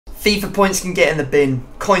FIFA points can get in the bin.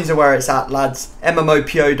 Coins are where it's at, lads.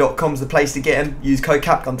 MMOPO.com's the place to get them. Use code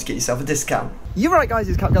CapGun to get yourself a discount. You're right, guys,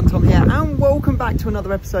 it's CapgunTom here, and welcome back to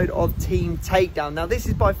another episode of Team Takedown. Now, this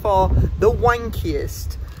is by far the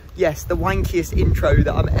wankiest, yes, the wankiest intro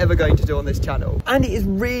that I'm ever going to do on this channel. And it is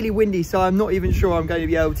really windy, so I'm not even sure I'm going to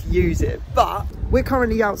be able to use it. But we're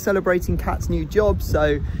currently out celebrating Kat's new job,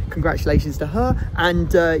 so congratulations to her.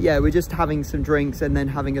 And yeah, we're just having some drinks and then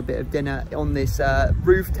having a bit of dinner on this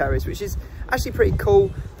roof terrace, which is actually pretty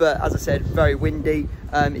cool. But as I said, very windy.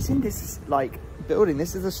 It's in this like building.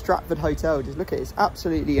 This is the Stratford Hotel. Just look at it, it's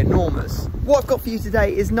absolutely enormous. What I've got for you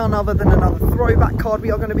today is none other than another throwback card.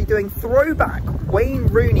 We are going to be doing Throwback Wayne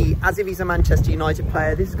Rooney as if he's a Manchester United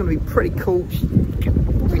player. This is going to be pretty cool.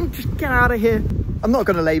 Just get out of here. I'm not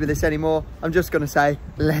going to labour this anymore. I'm just going to say,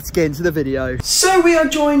 let's get into the video. So we are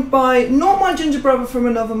joined by, not my ginger brother from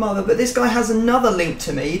another mother, but this guy has another link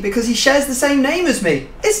to me because he shares the same name as me.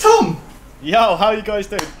 It's Tom. Yo, how you guys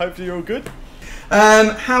doing? Hopefully you're all good.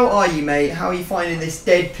 How are you, mate? How are you finding this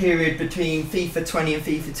dead period between FIFA 20 and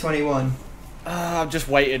FIFA 21? I'm just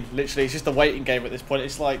waiting, literally. It's just a waiting game at this point.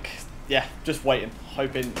 It's like, yeah, just waiting,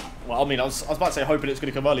 hoping. Well, I mean, I was about to say hoping it's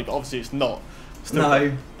going to come early, but obviously it's not. Still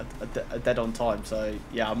no. A dead on time, so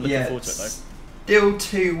yeah, I'm looking forward to it though. Still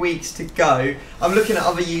 2 weeks to go. I'm looking at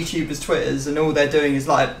other YouTubers' Twitters and all they're doing is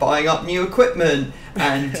like buying up new equipment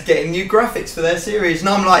and getting new graphics for their series. And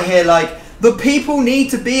I'm like here like, the people need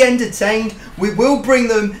to be entertained. We will bring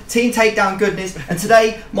them Team Takedown goodness. And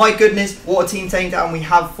today, my goodness, what a Team Takedown we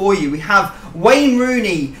have for you. We have Wayne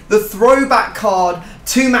Rooney, the throwback card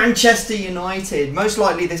to Manchester United. Most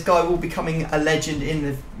likely this guy will be becoming a legend in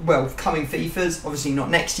the, well, coming FIFAs. Obviously not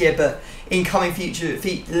next year, but in coming future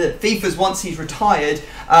FIFAs once he's retired.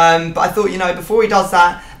 But I thought, you know, before he does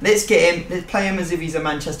that, let's get him, let's play him as if he's a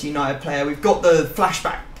Manchester United player. We've got the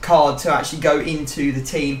flashback card to actually go into the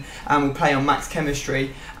team and we'll play on max chemistry.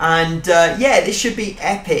 And yeah, this should be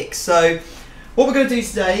epic. So what we're going to do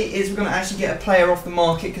today is we're going to actually get a player off the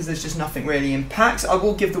market because there's just nothing really in packs. I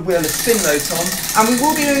will give the wheel a spin though, Tom. And we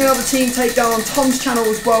will be doing another Team Takedown on Tom's channel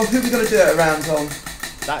as well. Who are we going to do it around, Tom?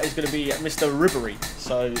 That is going to be Mr. Ribery.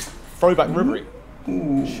 So, Throwback Ribery.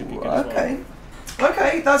 Ooh, should be good okay. As well.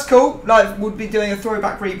 Okay, that's cool. Like, we'll be doing a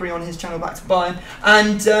Throwback Ribery on his channel, Back to Bayern.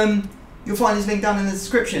 And you'll find his link down in the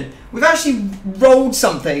description. We've actually rolled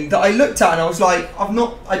something that I looked at and I was like, I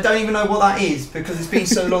don't even know what that is because it's been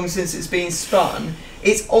so long since it's been spun.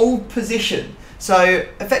 It's old position. So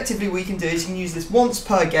effectively what you can do is you can use this once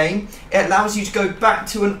per game. It allows you to go back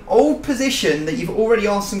to an old position that you've already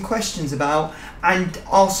asked some questions about and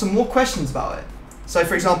ask some more questions about it. So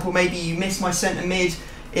for example, maybe you miss my centre mid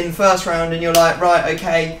in the first round and you're like, right,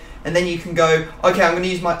 okay. And then you can go, okay, I'm going to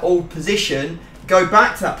use my old position, go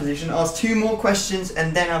back to that position, ask 2 more questions,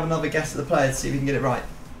 and then have another guess at the player to see if you can get it right.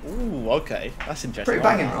 Ooh, okay, that's interesting. Pretty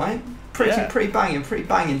banging, right? Pretty banging.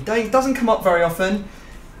 Doesn't come up very often,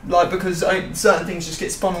 like because certain things just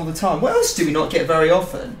get spun all the time. What else do we not get very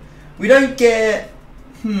often? We don't get.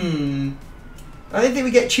 I don't think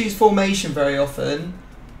we get choose formation very often,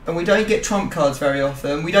 and we don't get trump cards very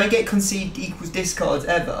often. We don't get concede equals discards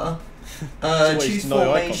ever. Choose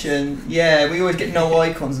formation. Icons. Yeah, we always get no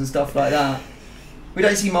icons and stuff like that. We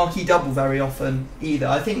don't see marquee double very often either.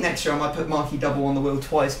 I think next year I might put marquee double on the wheel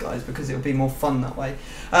twice, guys, because it'll be more fun that way.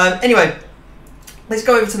 Anyway, let's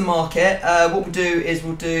go over to the market. What we'll do is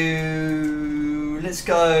let's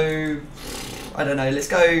go, I don't know, let's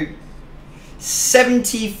go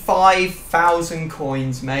 75,000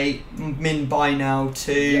 coins, mate. Min buy now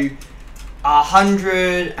to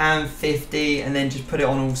 150 and then just put it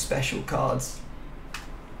on all special cards.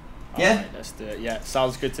 Yeah? Right, let's do it. Yeah,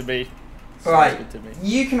 sounds good to me. Right,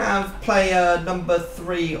 you can have player number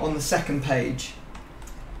 3 on the second page.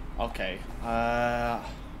 Okay.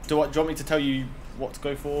 Do you want me to tell you what to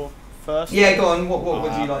go for first? Yeah, go on. What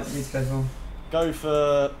would you like me to go for? Go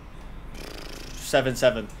for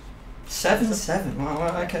 7-7. 7-7.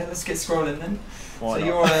 Well, okay, let's get scrolling then. Why so not?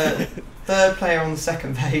 You're a third player on the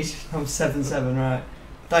second page. I'm 7-7, right?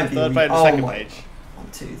 Don't be third player on the second page. 1,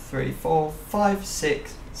 2, 3, 4, 5,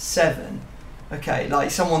 6, 7. Okay,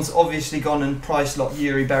 like someone's obviously gone and price locked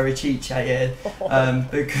Yuri Bericic here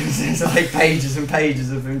because there's like pages and pages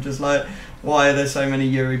of him just like, why are there so many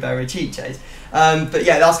Yuri Bericic? But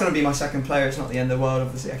yeah, that's going to be my second player. It's not the end of the world,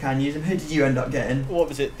 obviously I can use him. Who did you end up getting? What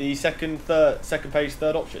was it, the second page,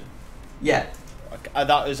 third option? Yeah. Okay,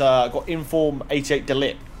 that was, got Inform 88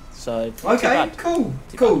 Delit. So okay, cool.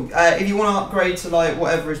 If you want to upgrade to like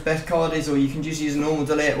whatever his best card is, or you can just use a normal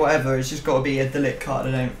delete, whatever. It's just got to be a delete card.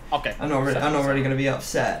 I'm not really going to be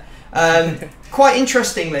upset. Quite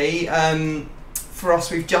interestingly, for us,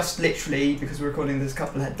 we've just literally, because we're recording this a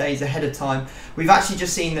couple of days ahead of time, we've actually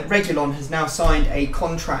just seen that Reguilon has now signed a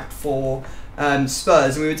contract for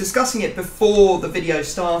Spurs, and we were discussing it before the video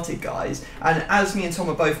started, guys, and as me and Tom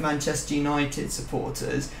are both Manchester United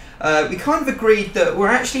supporters, we kind of agreed that we're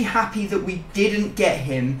actually happy that we didn't get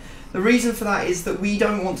him. The reason for that is that we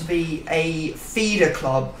don't want to be a feeder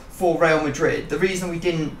club for Real Madrid. The reason we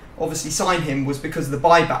didn't obviously sign him was because of the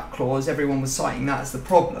buyback clause. Everyone was citing that as the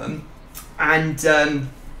problem, and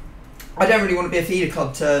I don't really want to be a feeder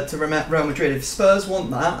club to Real Madrid. If Spurs want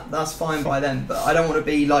that, that's fine by them, but I don't want to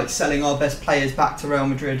be like selling our best players back to Real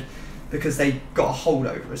Madrid because they got a hold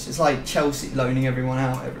over us. It's like Chelsea loaning everyone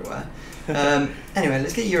out everywhere. Anyway,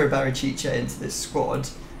 let's get Yuri Baricic into this squad.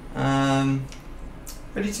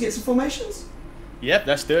 Ready to get some formations? Yep,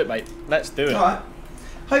 let's do it, mate. Let's do it. Alright.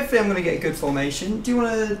 Hopefully I'm going to get a good formation. Do you want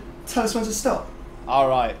to tell us when to stop?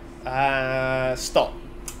 Alright. Stop.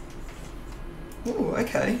 Ooh,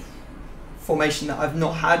 okay. Formation that I've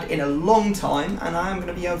not had in a long time, and I am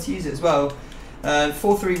going to be able to use it as well.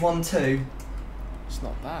 4-3-1-2. It's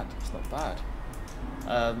not bad. It's not bad.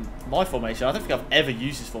 My formation, I don't think I've ever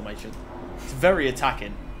used this formation. It's very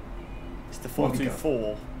attacking. It's the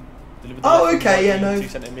 4-2-4. Oh, okay, yeah, no. 2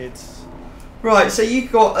 centre mids. Right, so you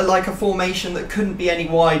got like a formation that couldn't be any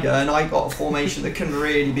wider, and I got a formation that couldn't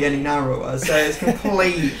really be any narrower. So it's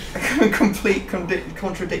complete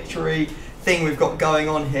contradictory thing we've got going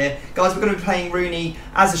on here. Guys, we're going to be playing Rooney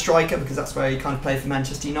as a striker because that's where he kind of played for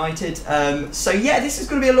Manchester United. So yeah, this is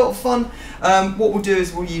going to be a lot of fun. What we'll do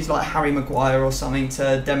is we'll use like Harry Maguire or something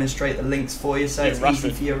to demonstrate the links for you, so it's easy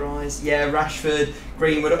for your eyes. Yeah, Rashford,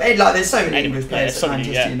 Greenwood, like there's so many English players at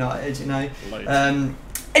Manchester United, you know.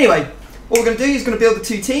 Anyway, what we're going to do is going to build the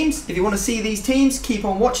 2 teams. If you want to see these teams, keep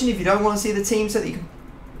on watching. If you don't want to see the teams so that you can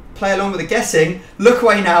play along with the guessing, look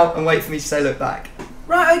away now and wait for me to say look back.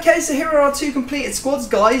 Right, okay, so here are our 2 completed squads,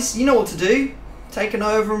 guys. You know what to do. Take an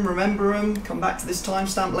over them, remember them, come back to this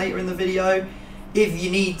timestamp later in the video if you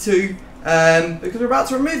need to, because we're about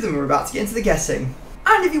to remove them, we're about to get into the guessing.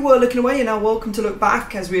 And if you were looking away, you're now welcome to look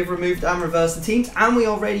back as we have removed and reversed the teams, and we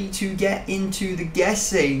are ready to get into the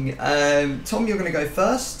guessing. Tom, you're going to go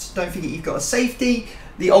first. Don't forget you've got a safety.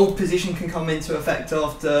 The old position can come into effect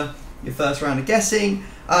after your first round of guessing.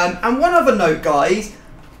 And one other note, guys.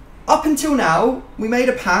 Up until now, we made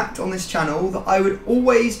a pact on this channel that I would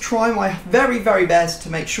always try my very, very best to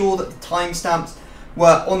make sure that the timestamps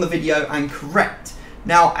were on the video and correct.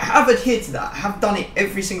 Now, I have adhered to that. I have done it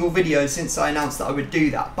every single video since I announced that I would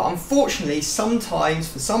do that. But unfortunately, sometimes,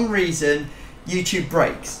 for some reason, YouTube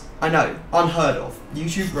breaks. I know, unheard of.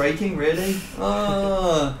 YouTube breaking, really?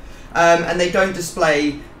 And they don't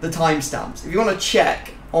display the timestamps. If you want to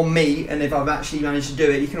check on me, and if I've actually managed to do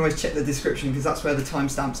it, you can always check the description because that's where the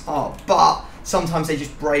timestamps are. But sometimes they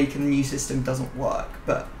just break and the new system doesn't work.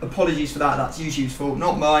 But apologies for that, that's YouTube's fault,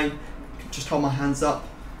 not mine. Just hold my hands up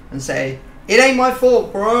and say, it ain't my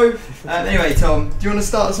fault, bro. Anyway, Tom, do you want to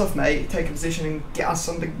start us off, mate? Take a position and get us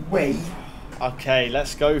on the way. Okay,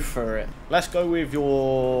 let's go for it. Let's go with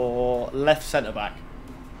your left centre-back.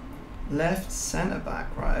 Left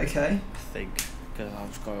centre-back, right, okay. I think, because I'll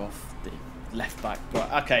just go off the left back.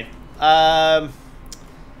 Right, okay. There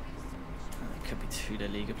could be 2 La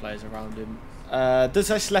Liga players around him. Does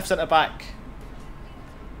this left centre back,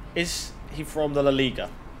 is he from the La Liga?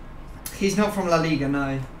 He's not from La Liga,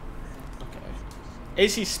 no. Okay.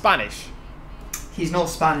 Is he Spanish? He's not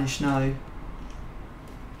Spanish, no.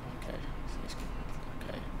 Okay.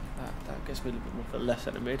 Okay. That gets me a little bit more for the left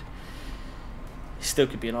centre mid. He still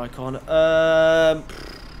could be an icon.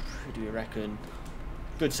 Who do you reckon?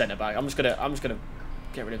 Good centre back. I'm just gonna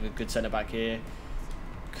get rid of a good centre back here.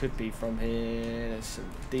 Could be from here. There's some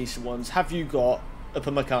decent ones. Have you got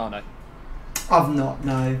Upamecano? I've not.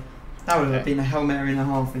 No. That would have been a Hail Mary and a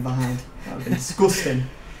half if I had. That would have been disgusting.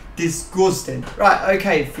 Disgusting. Right.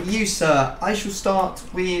 Okay. For you, sir, I shall start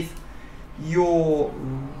with your.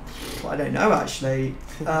 I don't know actually.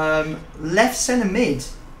 Left centre mid.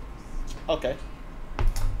 Okay.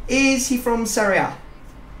 Is he from Serie A?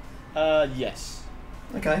 Yes.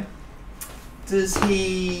 Okay. Does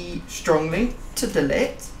he strongly to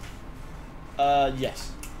delete?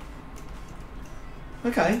 Yes.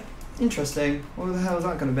 Okay. Interesting. What the hell is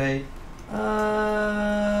that going to be?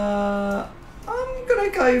 I'm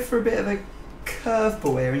going to go for a bit of a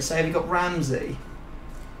curveball here and say, have you got Ramsey?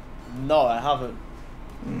 No, I haven't.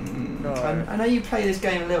 No. I know you play this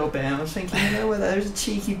game a little bit, and I was thinking, you know, whether there's a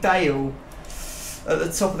cheeky Bale at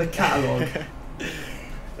the top of the catalogue.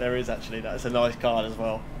 There is actually. That's a nice card as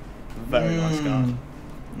well. Very nice card.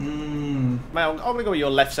 Mate, I'm going to go with your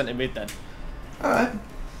left centre mid then. Alright.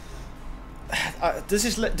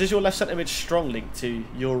 Does your left centre mid strong link to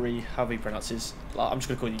Yuri? However he pronounces. I'm just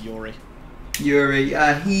gonna call you Yuri. Yuri.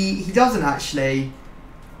 He doesn't actually.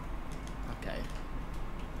 Okay.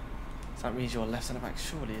 So that means your left centre back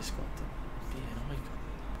surely has got to be an icon.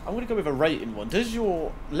 I'm gonna go with a rating one. Does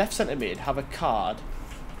your left centre mid have a card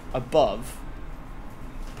above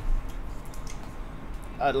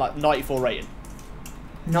like 94 rating?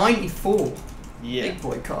 94. Yeah. Big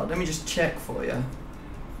boy card. Let me just check for you.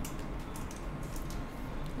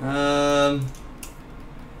 No,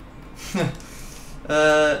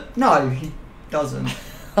 he doesn't.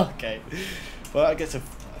 Okay. Well, that gets a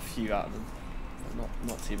few out of them.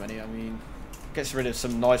 Not too many. I mean, gets rid of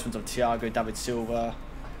some nice ones on Thiago, David Silva,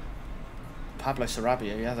 Pablo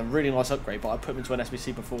Sarabia. He has a really nice upgrade, but I put him into an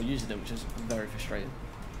SBC before using it, which is very frustrating.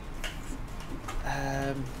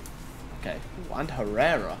 Okay. Ooh, and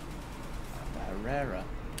Herrera.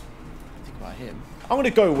 Think about him. I'm going to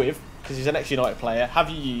go with, because he's an ex-United player, have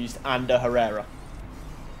you used Ander Herrera?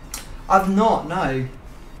 I've not, no.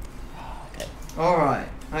 Okay. Alright,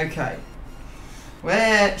 okay.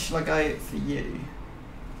 Where shall I go for you?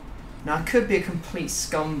 Now, I could be a complete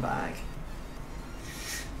scumbag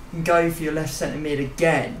and go for your left centre mid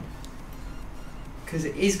again, because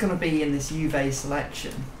it is going to be in this Juve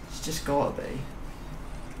selection. It's just got to be.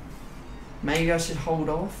 Maybe I should hold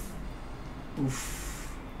off.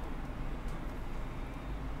 Oof.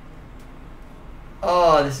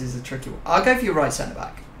 Oh, this is a tricky one. I'll go for your right centre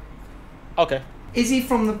back. Okay. Is he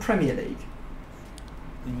from the Premier League?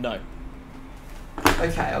 No.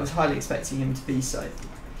 Okay, I was highly expecting him to be so.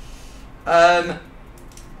 I'll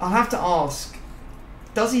have to ask,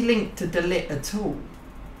 does he link to De Ligt at all?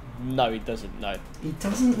 No, he doesn't, no. He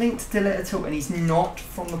doesn't link to De Ligt at all, and he's not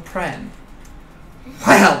from the Prem.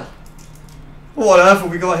 Well, what on earth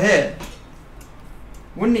have we got here?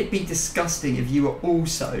 Wouldn't it be disgusting if you were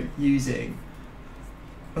also using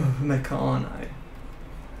Meccano?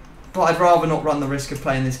 But I'd rather not run the risk of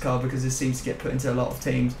playing this card because this seems to get put into a lot of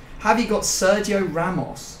teams. Have you got Sergio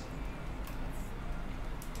Ramos?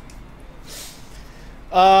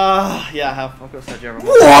 Yeah, I have. I've got Sergio Ramos.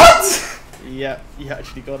 What? Yeah, you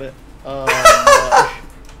actually got it. Oh,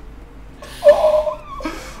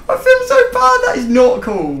 I feel so bad. That is not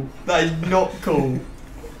cool. That is not cool.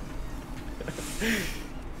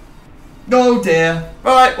 Oh dear.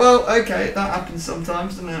 Right, well, okay, that happens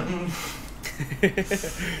sometimes, doesn't it?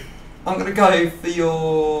 I'm going to go for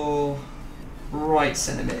your right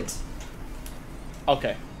centre mid.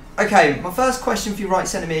 Okay. Okay, my first question for your right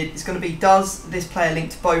centre mid is going to be, does this player link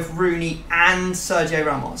to both Rooney and Sergio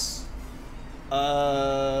Ramos?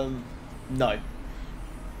 No.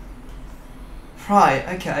 Right,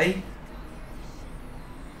 okay.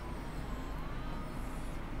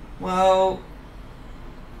 Well,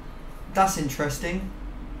 that's interesting.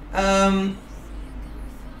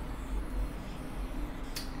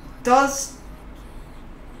 Does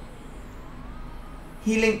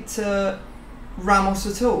he link to Ramos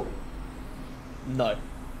at all? No.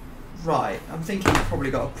 Right, I'm thinking we've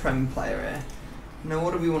probably got a Prem player here. Now,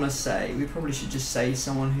 what do we want to say? We probably should just say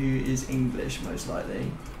someone who is English, most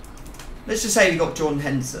likely. Let's just say we got Jordan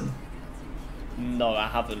Henderson. No, I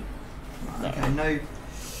haven't. Right, okay,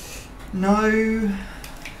 no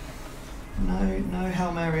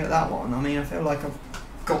Hail Mary at that one. I mean, I feel like I've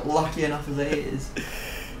got lucky enough as it is.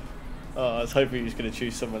 Oh, I was hoping he was going to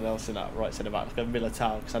choose someone else in that right centre back, like a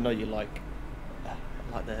Militao, because I know you like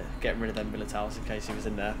the getting rid of them Militaos in case he was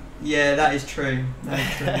in there. Yeah, that is true. That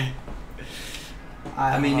is true.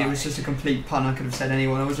 I mean, it was just a complete pun. I could have said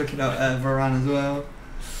anyone. I was looking at Varane as well.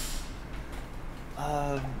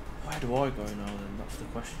 Where do I go now then? That's the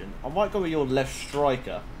question. I might go with your left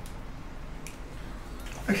striker.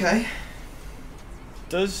 Okay.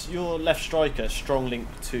 Does your left striker strong link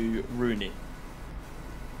to Rooney?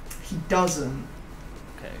 He doesn't.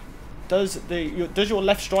 Okay. Does your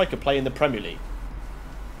left striker play in the Premier League?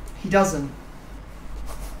 He doesn't.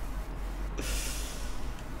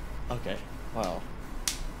 Okay. Well,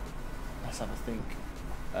 let's have a think.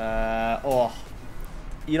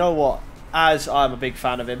 You know what? As I'm a big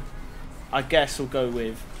fan of him, I guess we'll go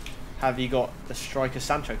with, have you got the striker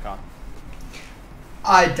Sancho card?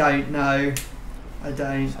 I don't know. I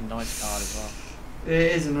don't. It's a nice card as well.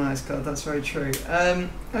 It is a nice card, that's very true.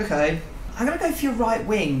 Okay. I'm going to go for your right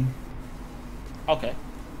wing. Okay.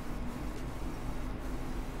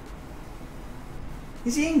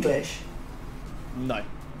 Is he English? No.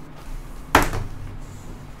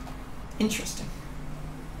 Interesting.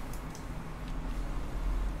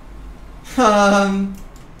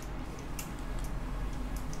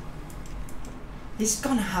 He's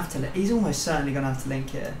gonna have to. He's almost certainly gonna have to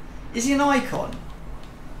link here. Is he an icon?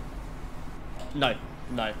 No,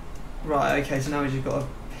 no. Right, okay, so now we've just got to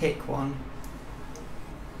pick one.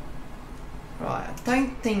 Right, I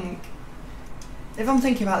don't think... If I'm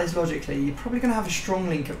thinking about this logically, you're probably going to have a strong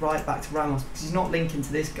link at right back to Ramos because he's not linking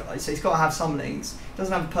to this guy, so he's got to have some links. He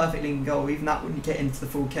doesn't have a perfect link in goal, even that wouldn't get into the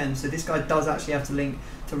full chem, so this guy does actually have to link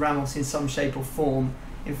to Ramos in some shape or form.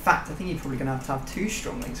 In fact, I think you're probably going to have 2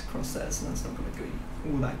 strong links across there, so that's not going to be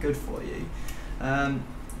all that good for you.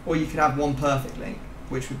 Or you could have 1 perfect link,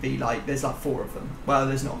 which would be like, there's like 4 of them. Well,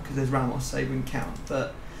 there's not, because there's Ramos, so it wouldn't count,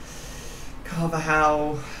 but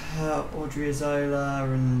Carvajal, Odriozola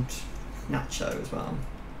and Nacho as well.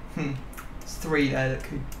 There's 3 there that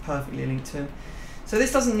could perfectly link to him. So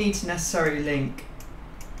this doesn't need to necessarily link.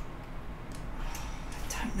 I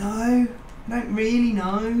don't know. I don't really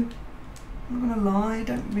know. I'm not gonna lie, I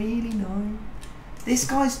don't really know. This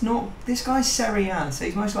guy's Serie A, so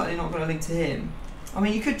he's most likely not gonna link to him. I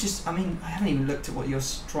mean, you could just, I haven't even looked at what your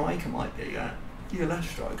striker might be yet. Your left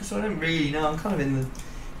striker, so I don't really know. I'm kind of in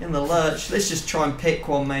the lurch. Let's just try and pick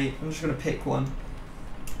one, mate. I'm just gonna pick one.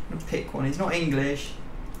 He's not English.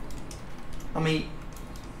 I mean,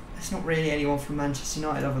 there's not really anyone from Manchester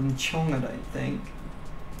United other than Chong, I don't think.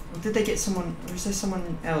 Or did they get someone, or is there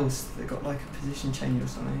someone else that got like a position change or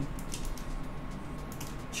something?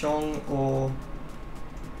 Chong or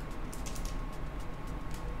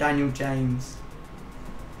Daniel James.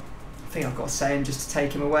 I think I've got to say him just to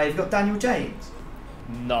take him away. Have you got Daniel James?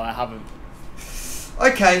 No, I haven't.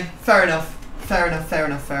 Okay, fair enough. Fair enough.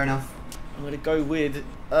 I'm going to go with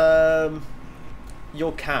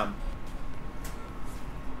your Cam.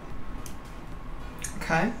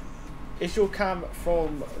 Okay. Is your Cam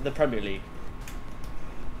from the Premier League?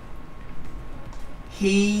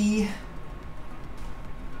 He's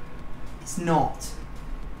not.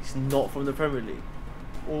 He's not from the Premier League.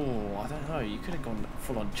 Oh, I don't know. You could have gone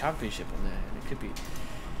full-on Championship on there, and it could be.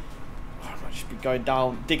 I might just be going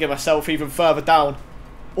down, digging myself even further down.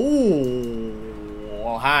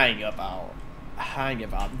 Oh, hang about.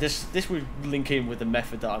 This would link in with the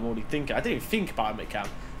method that I'm already thinking. I didn't even think about him at Cam.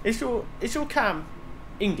 Is your Cam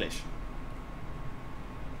English?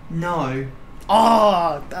 No.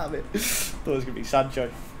 Oh, damn it! Thought it was gonna be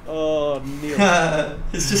Sancho. Oh, Neil.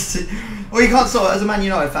 It's just, well, you can't stop as a Man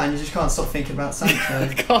United fan. You just can't stop thinking about Sancho. I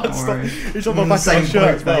can't stop. It's on my back of my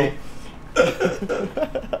shirt as well.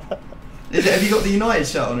 Have you got the United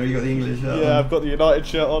shirt on, or have you got the English shirt on? Yeah, I've got the United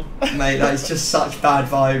shirt on. Mate, that is just such bad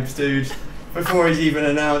vibes, dude. Before he's even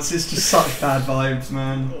announced, it's just such bad vibes,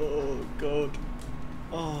 man. Oh god.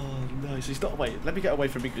 Oh no, so he's not. Wait, let me get away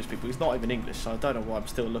from English people. He's not even English, so I don't know why I'm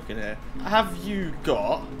still looking here. Have you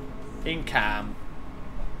got in Cam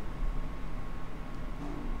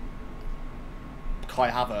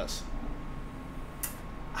Kai Havertz?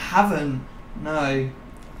 I haven't. No.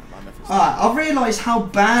 Alright, I've realised how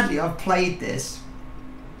badly I've played this.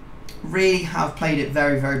 Really have played it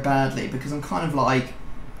very, very badly, because I'm kind of like,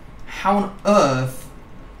 how on earth?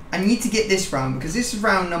 I need to get this round, because this is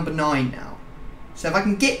round number 9 now. So if I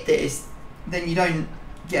can get this, then you don't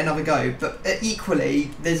get another go. But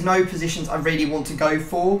equally, there's no positions I really want to go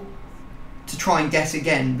for to try and guess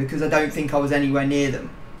again, because I don't think I was anywhere near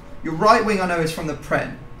them. Your right wing I know is from the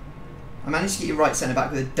Prem. I managed to get your right centre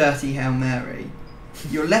back with a dirty Hail Mary.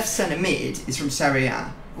 Your left centre mid is from Serie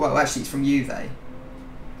A. Well, actually, it's from Juve.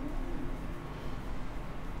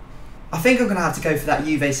 I think I'm going to have to go for that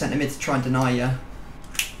Juve centre mid to try and deny you.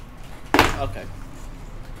 Okay.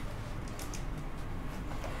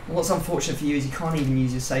 What's unfortunate for you is you can't even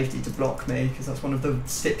use your safety to block me, because that's one of the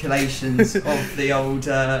stipulations of the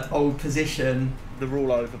old position. The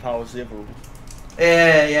rule overpowers the other rule.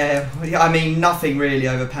 Yeah. I mean, nothing really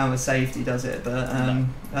overpowers safety, does it? But no.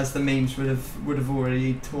 As the memes would have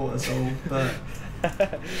already taught us all. But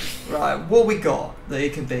right, what we got that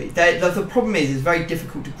it could be? The problem is, it's very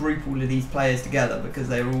difficult to group all of these players together, because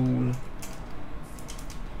they're all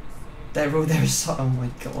so, oh my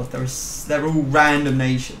god, they're all random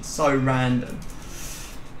nations, so random.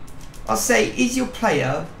 I'll say, is your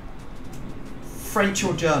player French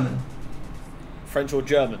or German? French or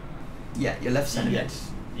German? Yeah, your left centre mid.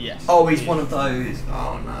 Yes. Oh, he's one of those.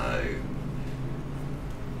 Oh no. I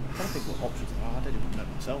don't think what options there are. I don't even know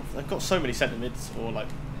myself. They've got so many centre mids, or like.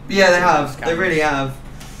 Yeah, they have. They really have.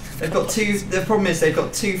 They've got 2. The problem is they've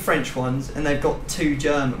got 2 French ones and they've got 2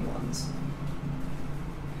 German ones.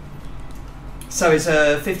 So it's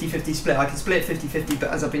a 50-50 split. I can split 50-50, but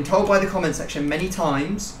as I've been told by the comment section many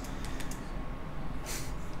times,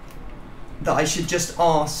 that I should just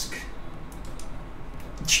ask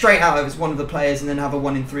straight out if it's one of the players and then have a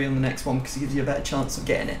 1 in 3 on the next one, because it gives you a better chance of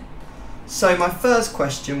getting it. So my first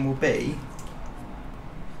question will be,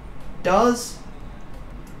 does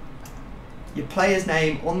Your player's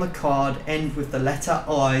name on the card end with the letter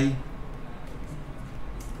I.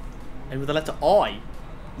 And with the letter I?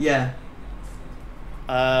 Yeah.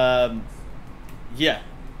 Yeah.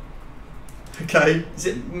 Okay. Is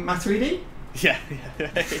it Matuidi? Yeah.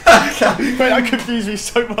 Okay. Mate, that confused me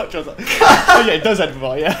so much. I was like, oh yeah, it does end with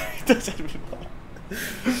I, yeah. It does end with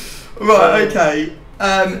I. Right, okay.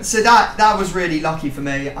 So that was really lucky for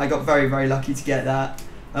me. I got very, very lucky to get that.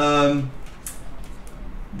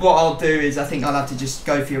 What I'll do is I think I'll have to just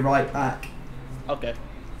go for your right back. Okay.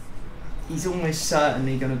 He's almost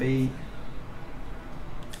certainly going to be...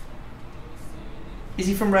 Is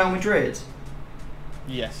he from Real Madrid?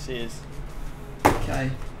 Yes, he is. Okay.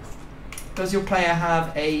 Does your player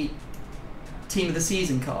have a Team of the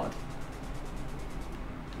Season card?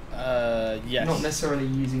 Yes. Not necessarily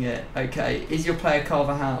using it. Okay. Is your player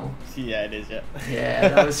Carvajal? Yeah, it is, yeah. Yeah,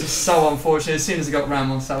 that was just so unfortunate. As soon as I got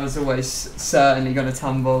Ramos, I was always certainly going to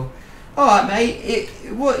tumble. Alright, mate.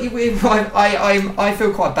 I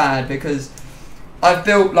feel quite bad because I've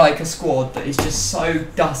built like a squad that is just so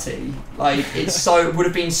dusty. Like, it would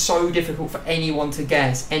have been so difficult for anyone to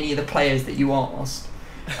guess any of the players that you asked.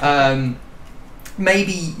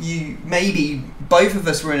 Maybe both of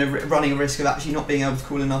us were running a risk of actually not being able to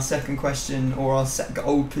call in our second question or our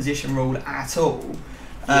old position rule at all.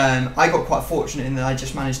 Yeah. I got quite fortunate in that I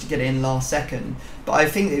just managed to get it in last second. But I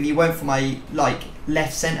think that if you went for my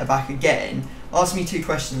left centre back again, ask me 2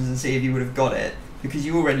 questions and see if you would have got it, because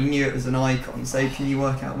you already knew it was an icon. So can you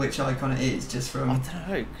work out which icon it is just from? I don't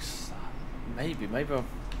know. Maybe. I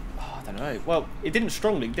don't know. Well, it didn't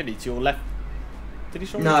strong link, did he, to your left? Did he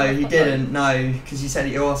strong link? No, he didn't. No, because you said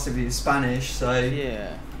he asked if he was Spanish. So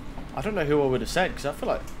yeah, I don't know who I would have said, because I feel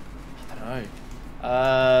like I don't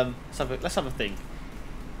know. Let's have a think.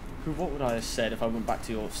 What would I have said if I went back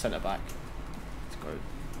to your centre back? Let's go.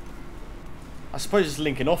 I suppose it's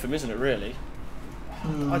linking off him, isn't it? Really.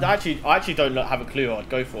 I actually don't have a clue who I'd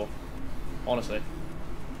go for. Honestly,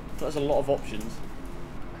 there's a lot of options.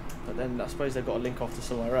 But then I suppose they've got to link off to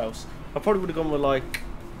somewhere else. I probably would have gone with like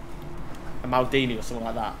a Maldini or something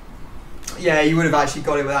like that. yeah, you would have actually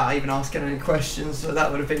got it without even asking any questions. So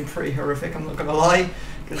that would have been pretty horrific. I'm not going to lie,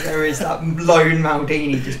 because there is that lone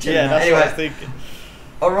Maldini just chilling. Yeah, that's anyway, what I was thinking.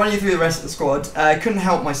 I'll run you through the rest of the squad. Couldn't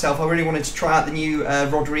help myself. I really wanted to try out the new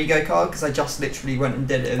Rodrigo card because I just literally went and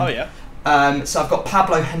did it. Oh yeah. So I've got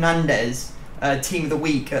Pablo Hernandez, Team of the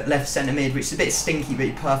Week at left centre mid, which is a bit stinky, but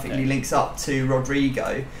he perfectly links up to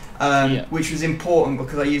Rodrigo, which was important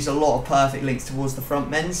because I used a lot of perfect links towards the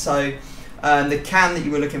front men. So the cam that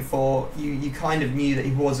you were looking for, you kind of knew that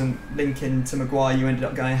he wasn't linking to Maguire. You ended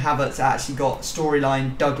up going Havertz. Actually got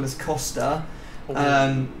storyline Douglas Costa.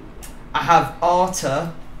 I have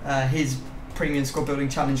Arta, his premium squad building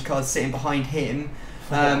challenge card sitting behind him.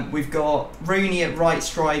 We've got Rooney at right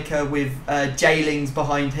striker with Jailings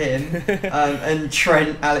behind him, and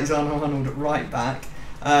Trent Alexander-Arnold at right back.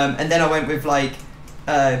 And then I went with like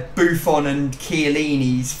Buffon and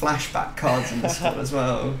Chiellini's flashback cards in the squad as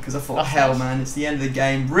well, because I thought, hell man, it's the end of the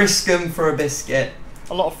game. Risk them for a biscuit.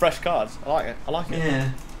 A lot of fresh cards. I like it. I like it.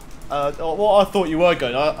 Yeah. What I thought you were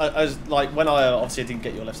going, I was like, when I obviously didn't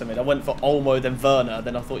get your left centre mid, I went for Olmo, then Werner,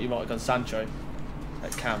 then I thought you might have gone Sancho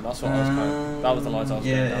at Cam. That's what I was that was the lines I was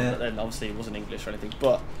going down. But then obviously it wasn't English or anything.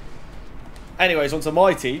 But anyways, onto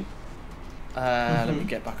my team. Let me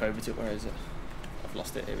get back over to it. Where is it? I've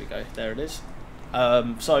lost it. Here we go. There it is.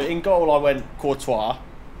 So in goal I went Courtois.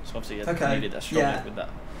 So obviously you needed a strong link with that.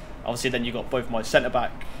 Obviously then you got both my centre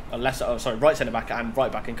back, right centre back and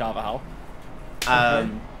right back in Carvajal.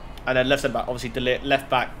 And then left centre back, obviously Delete. Left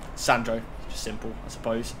back, Sandro. Just simple, I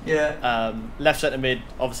suppose. Yeah. Left centre mid,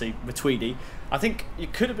 obviously Matuidi. I think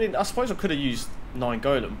it could have been. I suppose I could have used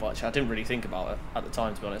Nainggolan, but actually I didn't really think about it at the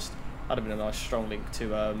time, to be honest. That'd have been a nice strong link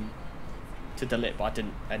to Delete, but I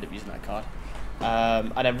didn't end up using that card.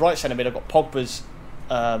 And then right centre mid, I've got Pogba's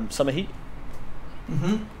Summer Heat.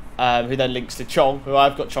 Who then links to Chong, who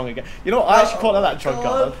I've got Chong again. You know what? I actually quite like that Chong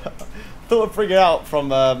card. Thought I'd bring it out from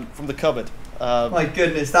the cupboard. My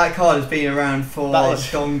goodness, that card has been around for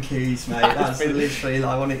donkeys, mate. That's literally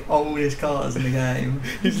like one of the oldest cards in the game.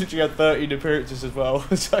 He's literally had 13 appearances as well,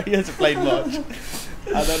 so he hasn't played much.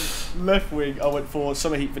 And then left wing, I went for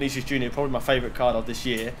Summer Heat Vinicius Jr., probably my favourite card of this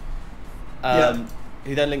year.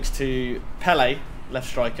 He then links to Pele, left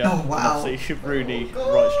striker. Oh wow! And obviously Rooney,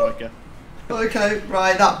 right striker. Okay,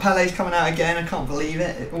 right, that Pele's coming out again. I can't believe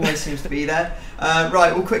it. It always seems to be there.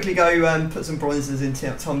 Right, we'll quickly go put some bronzes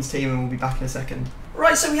into Tom's team and we'll be back in a second.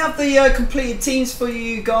 Right, so we have the completed teams for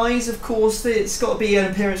you guys. Of course, it's got to be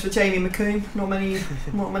an appearance for Jamie McComb.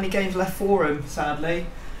 Not many games left for him, sadly.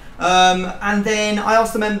 And then I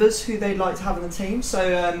asked the members who they'd like to have in the team.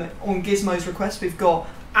 So on Gizmo's request, we've got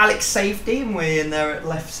Alex Safety, and we're in there at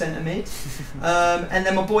left centre mid. And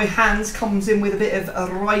then my boy Hans comes in with a bit of a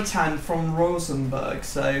right hand from Rosenberg.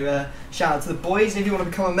 So shout out to the boys. And if you want to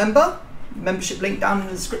become a member, membership link down in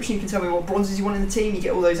the description. You can tell me what bronzes you want in the team. You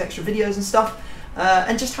get all those extra videos and stuff.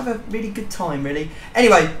 And just have a really good time, really.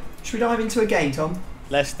 Anyway, should we dive into a game, Tom?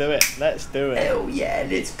 Let's do it. Let's do it. Hell yeah,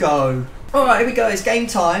 let's go. Alright, here we go. It's game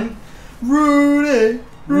time. Rooney.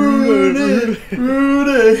 Rooney.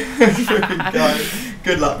 Rooney.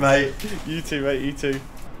 Good luck, mate. You too, mate. You too.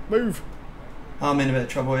 Move. I'm in a bit of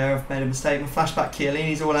trouble here. I've made a mistake. My flashback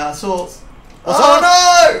Chiellini's all out of sorts. Oh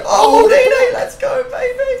no! Oh, Rooney. Let's go,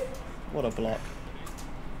 baby. What a block.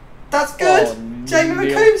 That's good. Oh, Jamie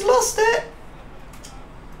McComb's lost it.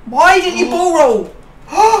 Why didn't you ball roll?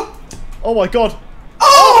 Oh my god.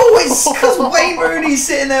 Oh, it's because Wayne Rooney's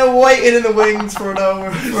sitting there waiting in the wings for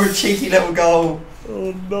a cheeky little goal.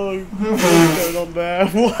 Oh no. What's going on there?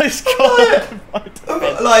 What is going on?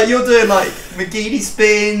 Like, you're doing like McGeady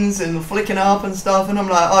spins and flicking up and stuff, and I'm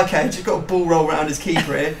like, okay, just got a ball roll around his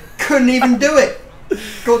keeper here. Couldn't even do it.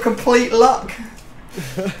 Got complete luck.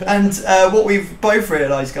 And what we've both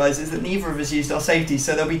realised, guys, is that neither of us used our safeties,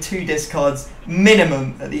 so there'll be 2 discards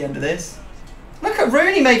minimum at the end of this. Look at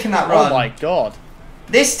Rooney making that run. Oh my god.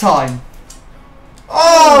 This time.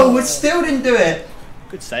 Oh, we still didn't do it.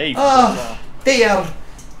 Good save. Oh, dear.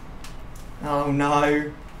 Oh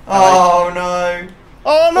no. Oh no.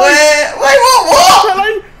 Oh no. Wait,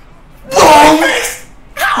 what?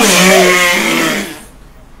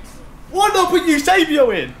 Why not put Eusebio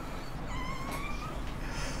in?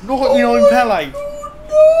 Not your own Pele.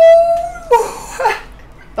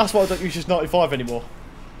 That's why I don't use his 95 anymore.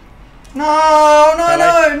 No.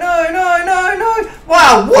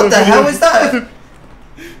 Wow, what the hell is that?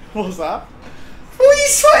 What was that? What are you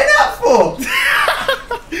sweating out for?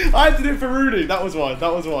 I had to do it for Rooney. That was why.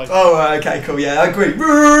 Oh, okay, cool. Yeah, I agree.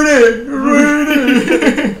 Rooney.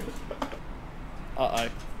 Uh-oh.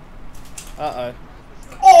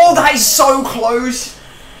 Oh, that is so close.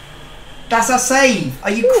 That's a save.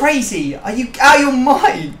 Are you crazy? Are you out of your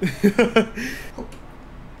mind?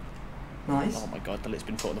 Nice. Oh my god, the lit's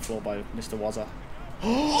been put on the floor by Mr. Wazza.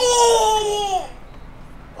 Oh!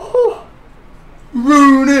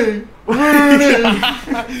 Rooney!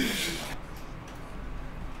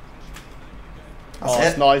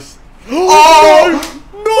 That's nice. Oh!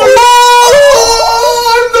 No!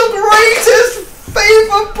 I'm the greatest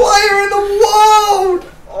FIFA player in the world!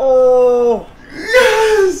 Oh!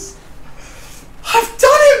 Yes! I've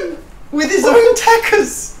done him! With his own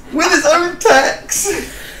techers! With his own techs!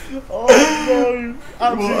 Oh no!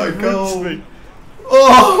 Absolutely rinsed me.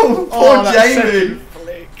 Oh, poor Jamie!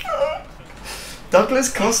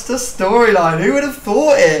 Douglas Costa storyline. Who would have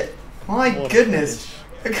thought it? My goodness.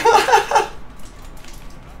 Oh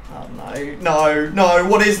no.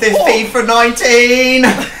 What is this? FIFA 19?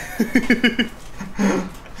 Oh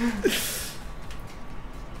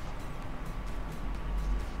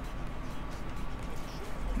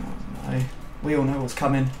no. We all know what's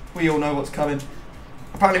coming.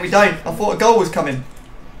 Apparently we don't. I thought a goal was coming.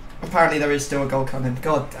 Apparently there is still a goal coming.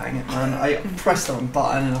 God dang it, man. I pressed the wrong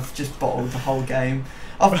button and I've just bottled the whole game.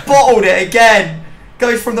 I've bottled it again.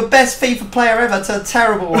 Goes from the best FIFA player ever to a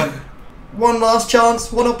terrible one. One last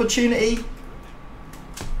chance, one opportunity.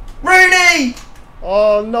 Rooney!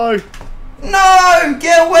 Oh no. No!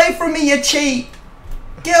 Get away from me, you cheat!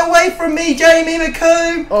 Get away from me, Jamie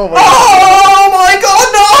McComb! Oh my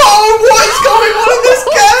god, no! What is going on in this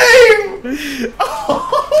game?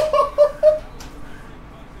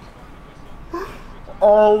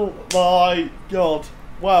 Oh my god.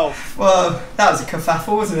 Wow. Well, that was a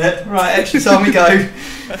kerfuffle, wasn't it? Right, extra time we go.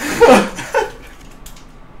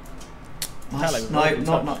 Nice.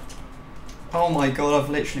 No, not. Oh my god, I've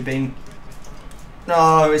literally been...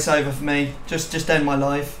 No, it's over for me. Just end my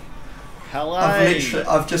life. Hello.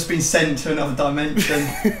 I've just been sent to another dimension.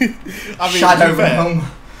 I mean, Shadow realm.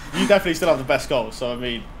 You definitely still have the best goal, so I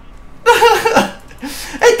mean...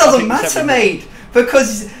 It doesn't matter, mate,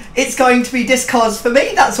 because it's going to be discards for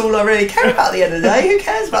me. That's all I really care about at the end of the day. Who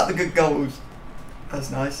cares about the good goals?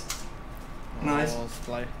 That's nice. Nice.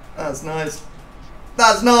 That's nice.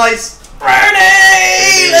 That's nice.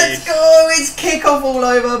 Rooney! Let's go! It's kick-off all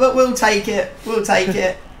over, but we'll take it. We'll take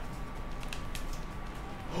it.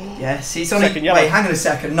 Yes, he's on it. Wait, hang on a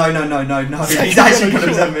second. No. He's actually going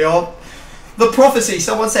to send me off. The prophecy,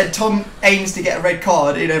 someone said Tom aims to get a red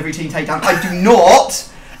card in every team takedown. I do not.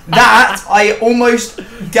 That, I almost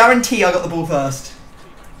guarantee I got the ball first.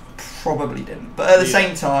 Probably didn't. But at the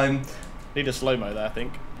same time... Need a slow-mo there, I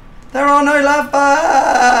think. There are no left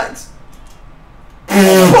backs.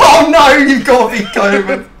 Oh no, you've got me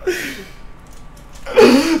going.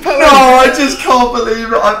 No, I just can't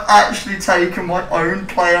believe it. I've actually taken my own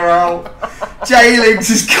player out. J-Links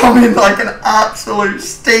is coming like an absolute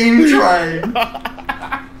steam train.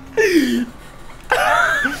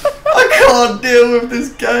 I can't deal with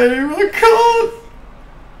this game. I can't.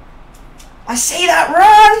 I see that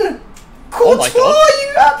run. Courtois,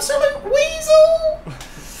 you absolute weasel.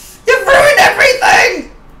 You've ruined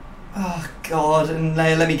everything. Oh God, and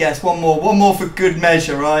let me guess, one more for good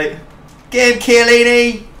measure, right? Get him,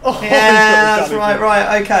 Chiellini. Oh, yeah, that's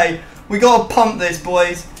right, okay. We got to pump this,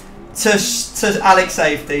 boys, to Alex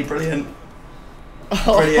safety. Brilliant.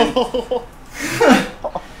 Brilliant.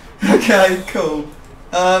 Okay, cool.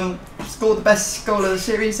 Scored the best goal of the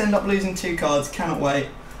series, end up losing 2 cards. Cannot wait.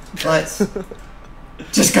 Let's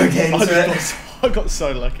just go get into it. I got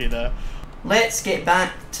so lucky there. Let's get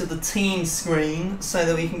back to the team screen so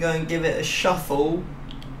that we can go and give it a shuffle.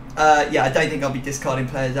 Yeah, I don't think I'll be discarding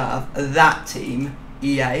players out of that team.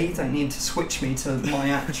 EA, don't need to switch me to my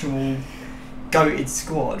actual goated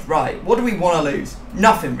squad. Right, what do we want to lose?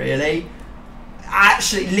 Nothing really.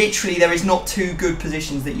 Actually, literally, there is not 2 good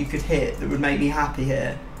positions that you could hit that would make me happy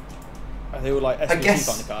here. Are they all like SBC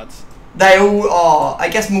kind of cards? They all are. I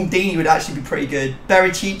guess Maldini would actually be pretty good.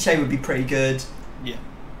 Bericice would be pretty good. Yeah.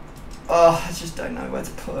 Oh, I just don't know where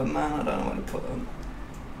to put them, man. I don't know where to put them.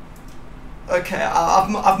 Okay,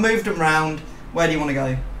 I've moved them round. Where do you want to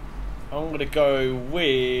go? I'm going to go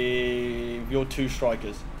with your 2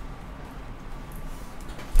 strikers.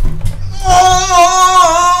 Oh,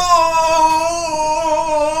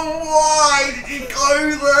 why did you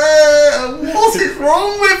go there? What is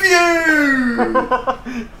wrong with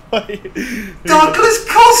you? Douglas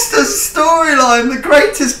Costa's storyline, the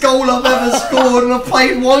greatest goal I've ever scored, and I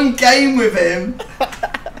played 1 game with him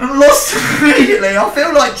and lost immediately. I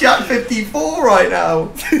feel like Jack 54 right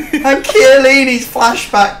now. And Chiellini's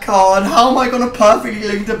flashback card. How am I going to perfectly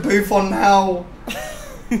link to Buffon now?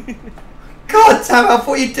 God damn, I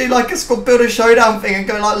thought you'd do like a squad builder showdown thing and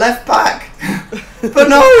go like left back. But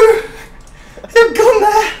no, they've gone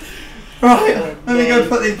there. Right, let me go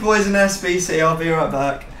put these boys in SBC, I'll be right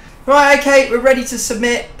back. Right, okay, we're ready to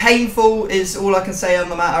submit. Painful is all I can say on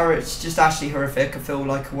the matter. It's just actually horrific. I feel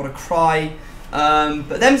like I want to cry.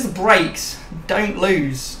 But them's the breaks. Don't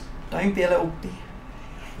lose. Don't be a little...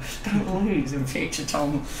 Don't lose in future,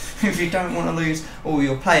 Tom, if you don't want to lose all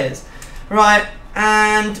your players. Right,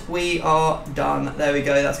 and we are done. There we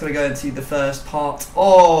go. That's going to go into the first part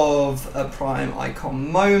of a Prime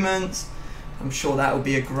Icon moment. I'm sure that will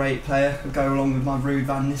be a great player. I'll go along with my Ruud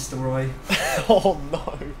van Nistelrooy. Oh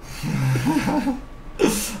no.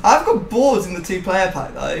 I've got boards in the 2-player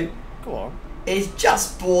pack though. Go on. It's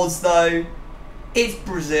just boards though. It's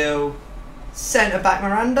Brazil. Centre back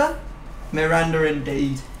Miranda. Miranda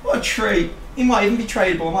indeed. What a treat. He might even be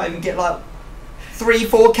tradable. I might even get like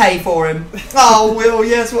 3-4k for him. Oh, Will,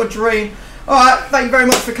 yes, what a dream. Alright, thank you very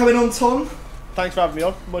much for coming on, Tom. Thanks for having me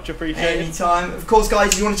on. Much appreciated. Anytime. Of course,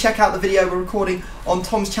 guys, if you want to check out the video we're recording on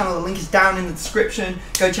Tom's channel, the link is down in the description.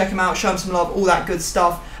 Go check him out, show him some love, all that good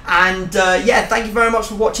stuff. And yeah, thank you very much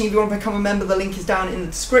for watching. If you want to become a member, the link is down in the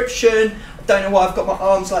description. I don't know why I've got my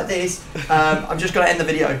arms like this. I'm just going to end the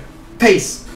video. Peace.